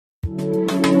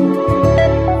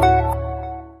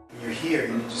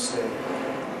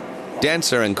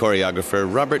Dancer and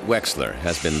choreographer Robert Wechsler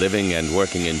has been living and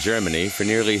working in Germany for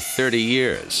nearly 30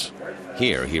 years.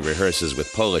 Here he rehearses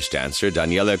with Polish dancer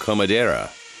Daniela Komodera.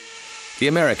 The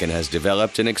American has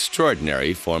developed an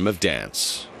extraordinary form of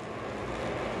dance.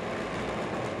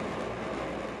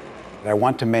 I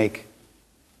want to make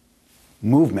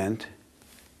movement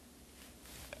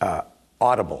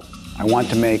audible. I want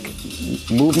to make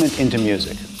movement into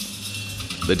music.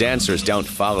 The dancers don't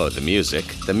follow the music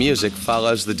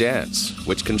follows the dance,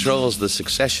 which controls the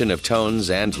succession of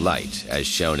tones and light, as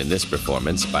shown in this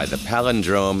performance by the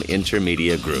Palindrome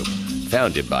Intermedia Group,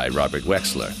 founded by Robert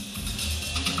Wechsler.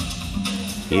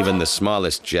 Even the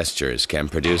smallest gestures can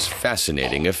produce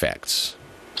fascinating effects.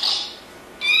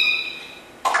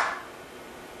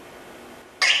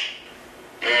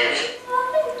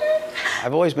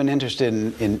 I've always been interested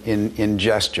in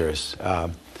gestures.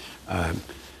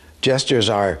 Gestures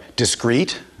are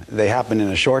discrete, they happen in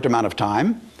a short amount of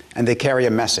time, and they carry a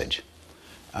message,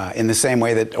 in the same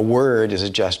way that a word is a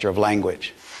gesture of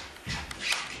language.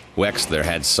 Wechsler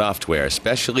had software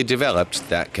specially developed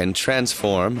that can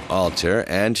transform, alter,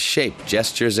 and shape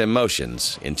gestures'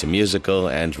 emotions into musical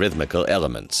and rhythmical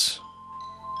elements.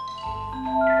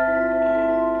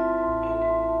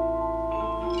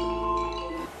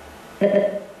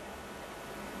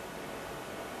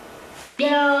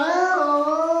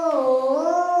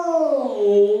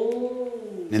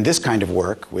 In this kind of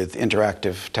work with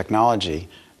interactive technology,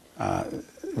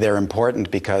 they're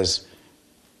important because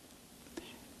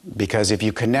if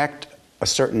you connect a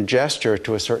certain gesture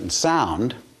to a certain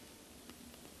sound,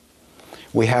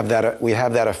 we have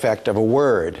that effect of a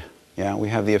word. Yeah, we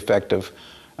have the effect of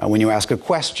when you ask a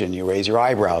question, you raise your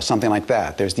eyebrows, something like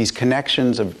that. There's these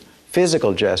connections of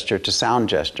physical gesture to sound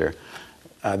gesture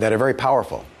that are very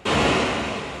powerful.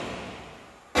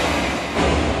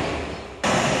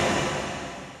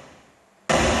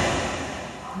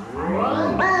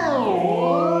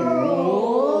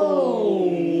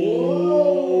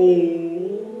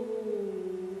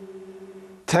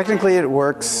 Technically, it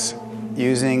works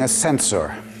using a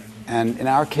sensor. And in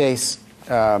our case,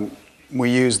 we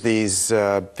use these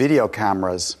video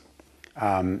cameras.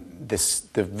 The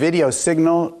video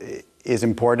signal is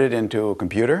imported into a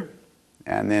computer,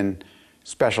 and then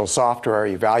special software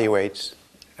evaluates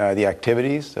the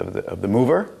activities of the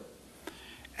mover.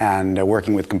 And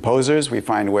working with composers, we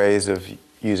find ways of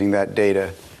using that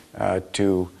data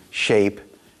to shape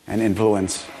and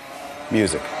influence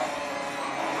music.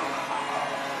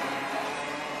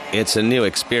 It's a new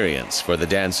experience for the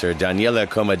dancer Daniela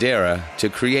Komodera to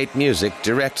create music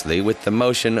directly with the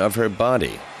motion of her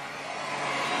body.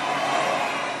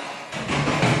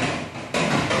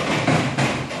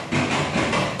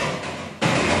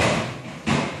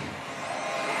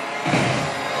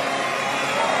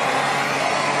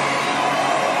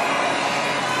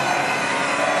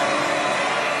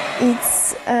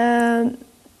 It's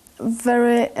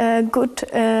very good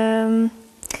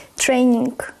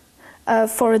training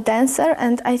for a dancer,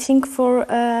 and I think for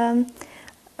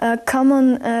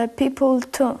common people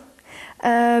too,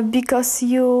 because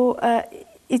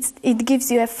it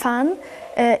gives you a fun.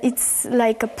 It's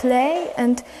like a play,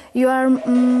 and you are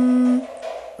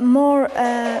more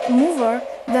mover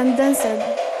than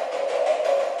dancer.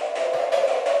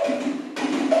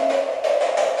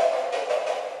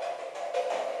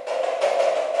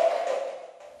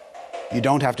 You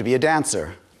don't have to be a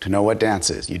dancer to know what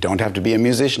dance is. You don't have to be a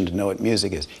musician to know what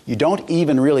music is. You don't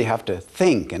even really have to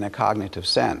think in a cognitive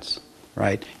sense,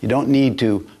 right? You don't need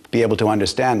to be able to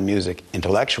understand music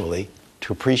intellectually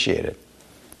to appreciate it,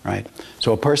 right?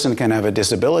 So a person can have a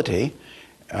disability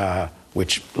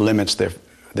which limits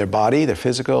their body, their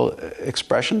physical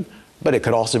expression, but it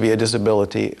could also be a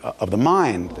disability of the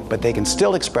mind, but they can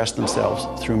still express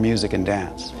themselves through music and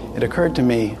dance. It occurred to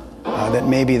me that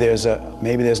maybe there's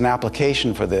an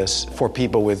application for this for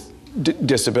people with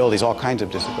disabilities, all kinds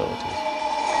of disabilities.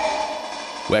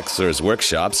 Wechsler's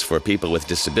workshops for people with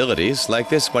disabilities, like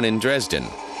this one in Dresden,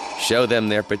 show them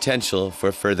their potential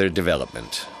for further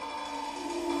development.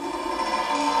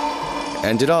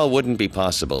 And it all wouldn't be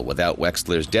possible without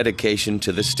Wechsler's dedication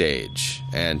to the stage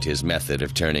and his method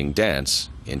of turning dance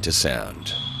into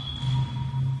sound.